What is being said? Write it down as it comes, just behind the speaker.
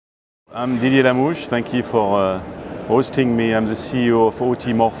I'm Didier Lamouche, thank you for hosting me. I'm the CEO of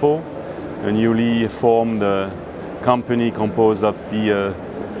OT-Morpho, a newly formed company composed of the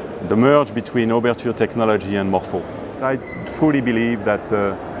merge between Oberthur Technologies and Morpho. I truly believe that,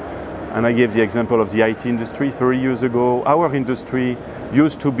 and I gave the example of the IT industry 30 years ago, our industry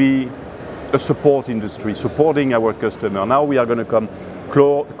used to be a support industry, supporting our customer. Now we are going to come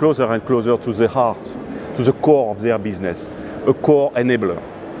closer and closer to the heart, to the core of their business, a core enabler.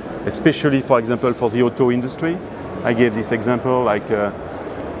 Especially, for example, for the auto industry. I gave this example, like a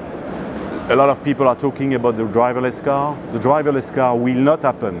lot of people are talking about the driverless car. The driverless car will not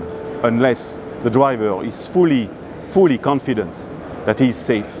happen unless the driver is fully confident that he is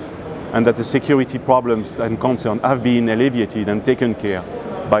safe and that the security problems and concerns have been alleviated and taken care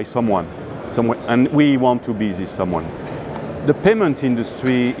by someone. And we want to be this someone. The payment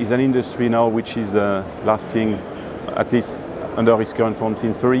industry is an industry now which is lasting at least under its current form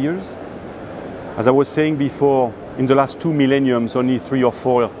since 30 years. As I was saying before, in the last 2 millenniums, only 3 or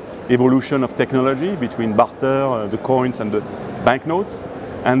 4 evolution of technology between barter, the coins and the banknotes.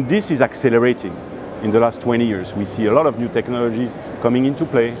 And this is accelerating in the last 20 years. We see a lot of new technologies coming into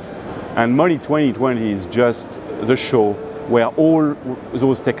play. And Money20 is just the show where all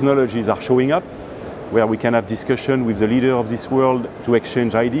those technologies are showing up, where we can have discussion with the leader of this world to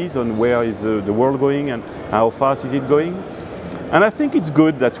exchange ideas on where is the world going and how fast is it going. And I think it's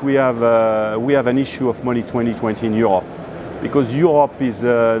good that we have an issue of Money20 in Europe, because Europe is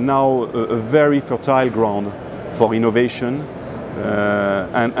now a very fertile ground for innovation,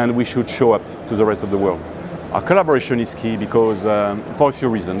 and we should show up to the rest of the world. Our collaboration is key because for a few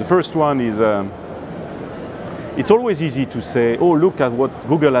reasons. The first one is it's always easy to say, oh, look at what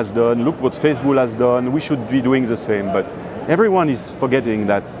Google has done, look what Facebook has done, we should be doing the same. But everyone is forgetting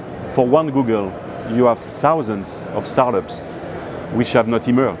that for one Google, you have thousands of startups which have not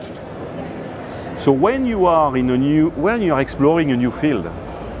emerged. So when you are when you are exploring a new field,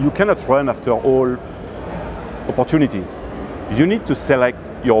 you cannot run after all opportunities. You need to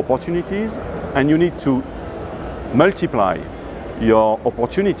select your opportunities, and you need to multiply your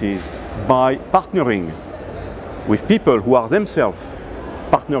opportunities by partnering with people who are themselves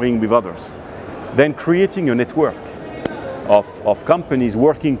partnering with others, then creating a network of companies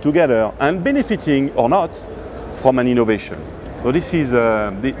working together and benefiting or not from an innovation. So this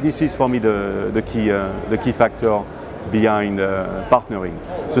is for me the key factor behind partnering.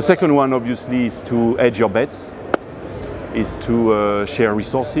 The second one, obviously, is to hedge your bets, is to share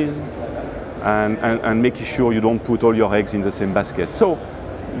resources and making sure you don't put all your eggs in the same basket. So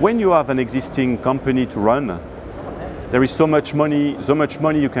when you have an existing company to run, there is so much money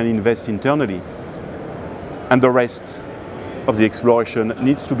you can invest internally, and the rest of the exploration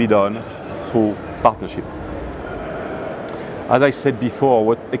needs to be done through partnership. As I said before,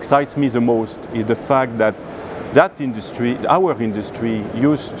 what excites me the most is the fact that our industry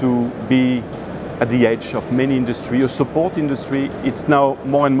used to be at the edge of many industries, a support industry. It's now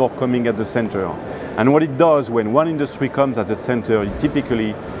more and more coming at the center. And what it does when one industry comes at the center,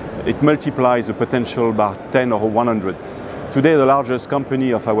 it multiplies the potential by 10 or 100. Today, the largest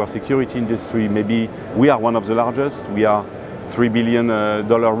company of our security industry, maybe we are one of the largest. We are $3 billion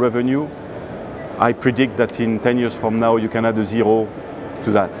revenue. I predict that in 10 years from now, you can add a zero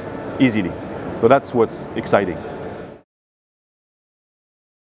to that easily. So that's what's exciting.